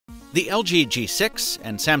The LG G6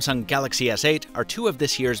 and Samsung Galaxy S8 are two of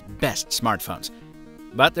this year's best smartphones.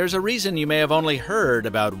 But there's a reason you may have only heard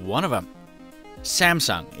about one of them.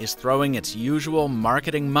 Samsung is throwing its usual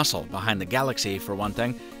marketing muscle behind the Galaxy, for one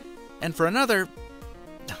thing, and for another,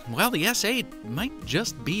 well, the S8 might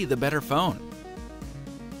just be the better phone.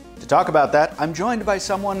 To talk about that, I'm joined by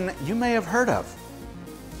someone you may have heard of.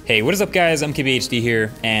 Hey, what is up guys? MKBHD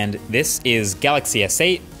here, and this is Galaxy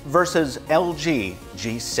S8 versus LG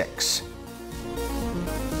G6.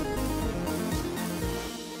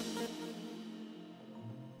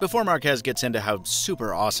 Before Marquez gets into how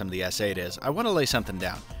super awesome the S8 is, I want to lay something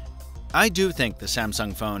down. I do think the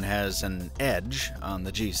Samsung phone has an edge on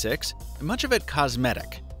the G6, much of it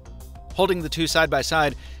cosmetic. Holding the two side by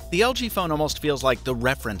side, the LG phone almost feels like the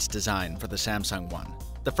reference design for the Samsung one,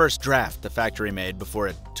 the first draft the factory made before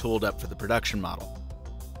it tooled up for the production model.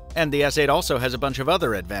 And the S8 also has a bunch of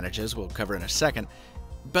other advantages we'll cover in a second,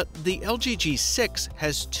 but the LG G6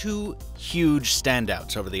 has two huge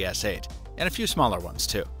standouts over the S8, and a few smaller ones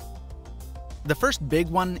too. The first big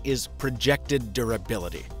one is projected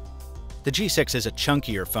durability. The G6 is a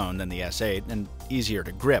chunkier phone than the S8 and easier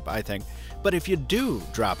to grip, I think, but if you do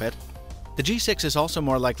drop it, the G6 is also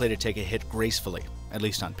more likely to take a hit gracefully, at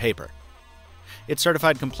least on paper. It's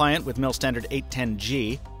certified compliant with MIL-STD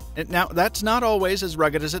 810G. Now, that's not always as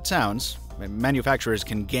rugged as it sounds. Manufacturers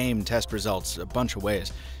can game test results a bunch of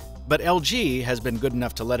ways. But LG has been good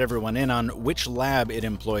enough to let everyone in on which lab it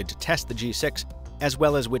employed to test the G6, as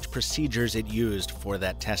well as which procedures it used for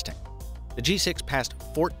that testing. The G6 passed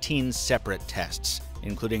 14 separate tests,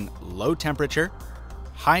 including low temperature,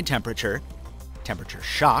 high temperature, temperature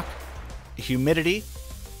shock, humidity,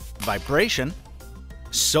 vibration,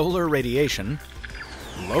 solar radiation,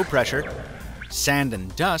 low pressure, sand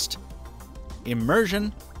and dust,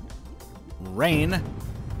 immersion, rain,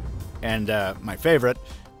 and my favorite,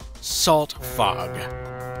 salt fog.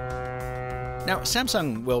 Now,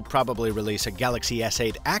 Samsung will probably release a Galaxy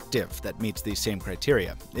S8 Active that meets these same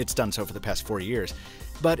criteria. It's done so for the past 4 years.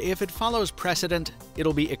 But if it follows precedent,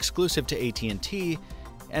 it'll be exclusive to AT&T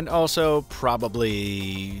and also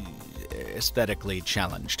probably aesthetically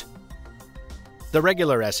challenged. The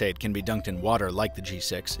regular S8 can be dunked in water like the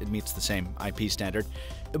G6, it meets the same IP standard,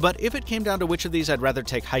 but if it came down to which of these I'd rather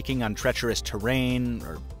take hiking on treacherous terrain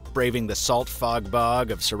or braving the salt fog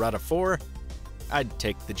bog of Serata 4, I'd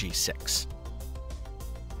take the G6.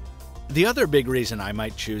 The other big reason I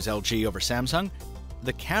might choose LG over Samsung,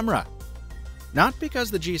 the camera. Not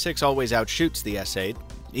because the G6 always outshoots the S8,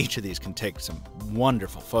 each of these can take some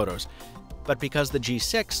wonderful photos, but because the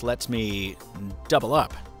G6 lets me double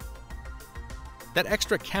up. That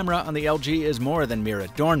extra camera on the LG is more than mere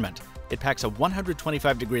adornment. It packs a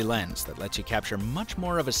 125-degree lens that lets you capture much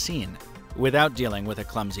more of a scene without dealing with a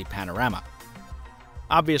clumsy panorama.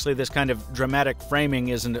 Obviously, this kind of dramatic framing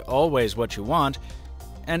isn't always what you want,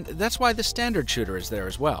 and that's why the standard shooter is there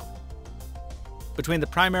as well. Between the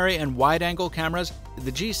primary and wide-angle cameras,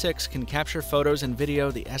 the G6 can capture photos and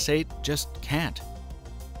video the S8 just can't.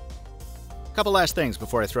 Couple last things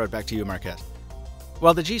before I throw it back to you, Marquez.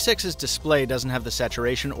 While the G6's display doesn't have the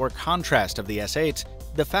saturation or contrast of the S8's,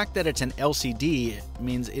 the fact that it's an LCD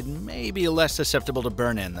means it may be less susceptible to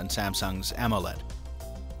burn-in than Samsung's AMOLED.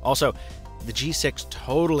 Also, the G6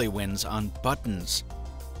 totally wins on buttons.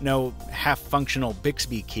 No half-functional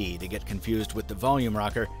Bixby key to get confused with the volume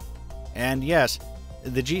rocker. And yes,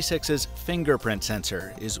 the G6's fingerprint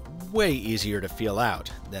sensor is way easier to feel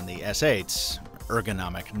out than the S8's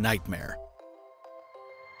ergonomic nightmare.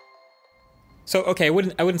 So, okay, I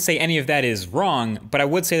wouldn't say any of that is wrong, but I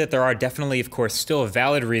would say that there are definitely, of course, still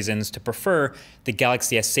valid reasons to prefer the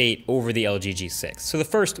Galaxy S8 over the LG G6. So the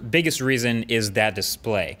first biggest reason is that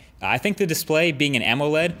display. I think the display, being an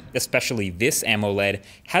AMOLED, especially this AMOLED,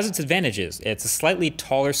 has its advantages. It's a slightly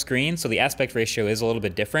taller screen, so the aspect ratio is a little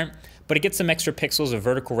bit different, but it gets some extra pixels of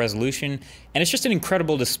vertical resolution, and it's just an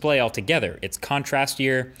incredible display altogether. It's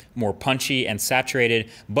contrastier, more punchy and saturated,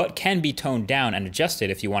 but can be toned down and adjusted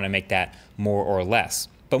if you want to make that more or less.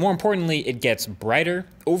 But more importantly, it gets brighter,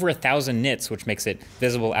 over 1,000 nits, which makes it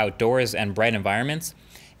visible outdoors and bright environments.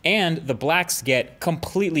 And the blacks get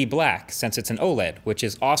completely black since it's an OLED, which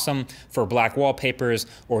is awesome for black wallpapers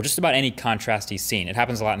or just about any contrasty scene. It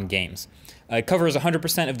happens a lot in games. It covers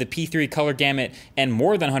 100% of the P3 color gamut and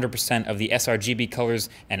more than 100% of the sRGB colors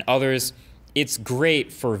and others. It's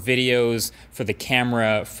great for videos, for the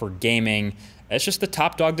camera, for gaming. It's just the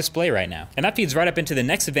top dog display right now. And that feeds right up into the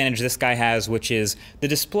next advantage this guy has, which is the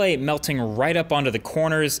display melting right up onto the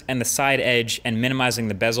corners and the side edge and minimizing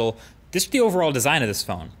the bezel. This is the overall design of this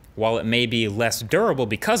phone. While it may be less durable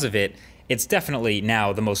because of it, it's definitely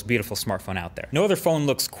now the most beautiful smartphone out there. No other phone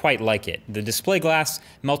looks quite like it. The display glass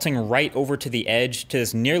melting right over to the edge, to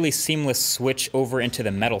this nearly seamless switch over into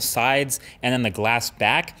the metal sides, and then the glass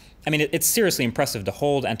back. I mean, it's seriously impressive to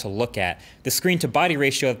hold and to look at. The screen-to-body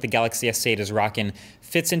ratio that the Galaxy S8 is rocking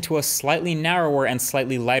fits into a slightly narrower and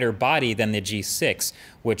slightly lighter body than the G6,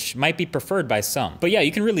 which might be preferred by some. But yeah,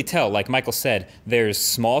 you can really tell, like Michael said, there's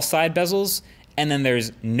small side bezels, and then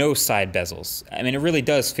there's no side bezels. I mean, it really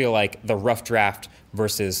does feel like the rough draft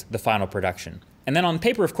versus the final production. And then on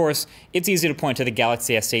paper, of course, it's easy to point to the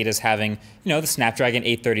Galaxy S8 as having, the Snapdragon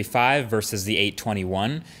 835 versus the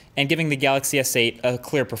 821, and giving the Galaxy S8 a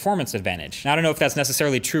clear performance advantage. Now, I don't know if that's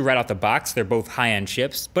necessarily true right out the box. They're both high-end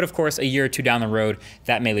chips, but of course, a year or two down the road,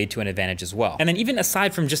 that may lead to an advantage as well. And then even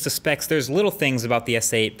aside from just the specs, there's little things about the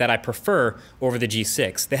S8 that I prefer over the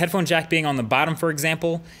G6. The headphone jack being on the bottom, for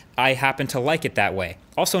example, I happen to like it that way.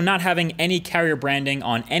 Also, not having any carrier branding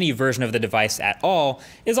on any version of the device at all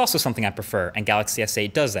is also something I prefer, and Galaxy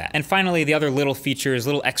S8 does that. And finally, the other little features,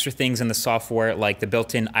 little extra things in the software, like the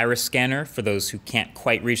built-in iris scanner for those who can't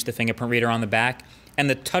quite reach the fingerprint reader on the back, and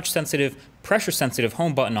the touch-sensitive, pressure-sensitive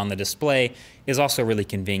home button on the display is also really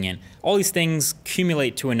convenient. All these things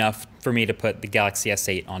accumulate to enough for me to put the Galaxy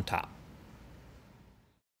S8 on top.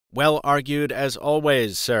 Well argued as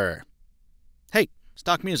always, sir. Hey,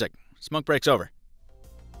 stock music. Smoke break's over.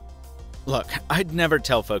 Look, I'd never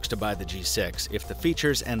tell folks to buy the G6 if the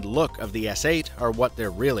features and look of the S8 are what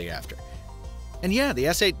they're really after. And yeah, the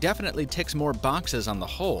S8 definitely ticks more boxes on the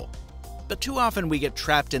whole. But too often we get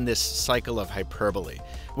trapped in this cycle of hyperbole,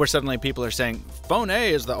 where suddenly people are saying, Phone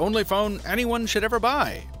A is the only phone anyone should ever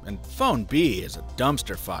buy, and Phone B is a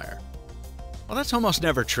dumpster fire. Well, that's almost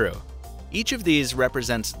never true. Each of these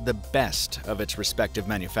represents the best of its respective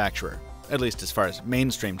manufacturer, at least as far as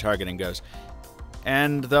mainstream targeting goes.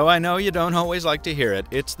 And though I know you don't always like to hear it,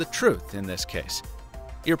 it's the truth in this case.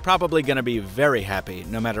 You're probably going to be very happy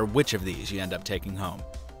no matter which of these you end up taking home.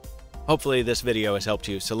 Hopefully this video has helped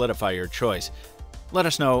you solidify your choice. Let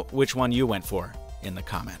us know which one you went for in the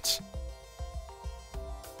comments.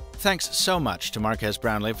 Thanks so much to Marques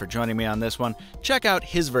Brownlee for joining me on this one. Check out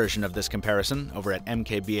his version of this comparison over at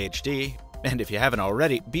MKBHD. And if you haven't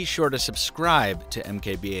already, be sure to subscribe to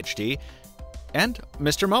MKBHD and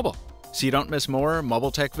MrMobile, so you don't miss more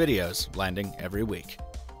mobile tech videos landing every week.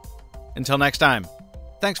 Until next time,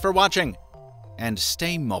 thanks for watching, and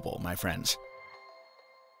stay mobile, my friends.